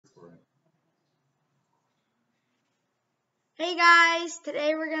Hey guys,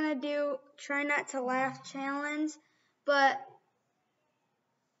 today we're gonna do try not to laugh challenge, but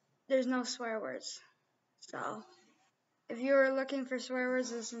there's no swear words. So if you were looking for swear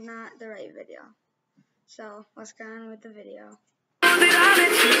words, this is not the right video. So let's get on with the video. I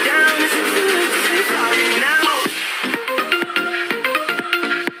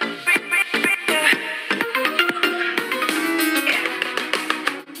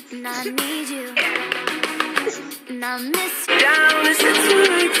need you. And I miss you. Down, is it too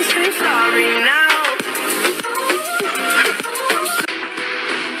late to say sorry now?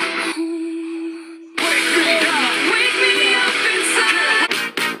 Wake me up inside.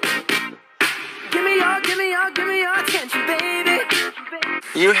 Give me your attention, baby.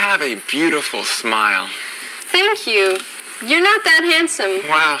 You have a beautiful smile. Thank you. You're not that handsome.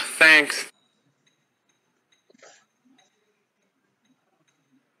 Wow, thanks.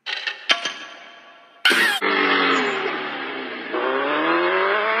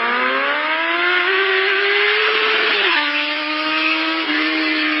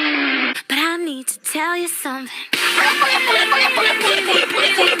 But I need to tell you something.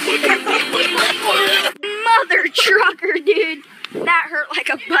 Mother trucker, dude. That hurt like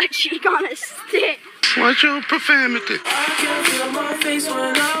a butt cheek on a stick. Watch your profanity. I can feel my face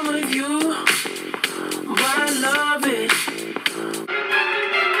when I'm with you, but I love it.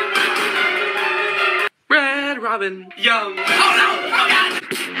 Red Robin, young. Oh no! Oh God!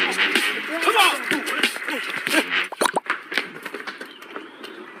 Come on!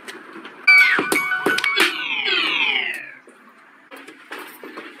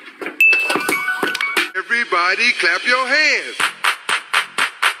 Everybody clap your hands.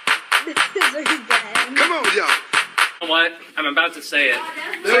 Come on, y'all. You know what? I'm about to say it.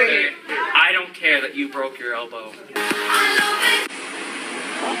 Say it. I don't care that you broke your elbow.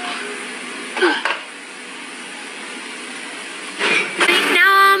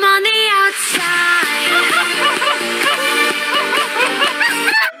 Now I'm on the outside.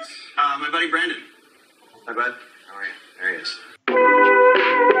 My buddy Brandon. Hi, bud. How are you? There he is.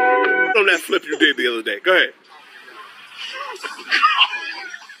 On that flip you did the other day. Go ahead.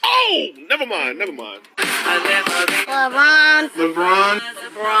 Oh, never mind. LeBron.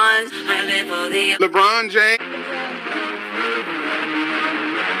 LeBron James.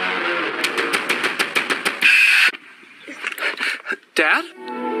 Dad?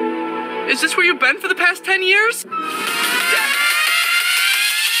 Is this where you've been for the past 10 years?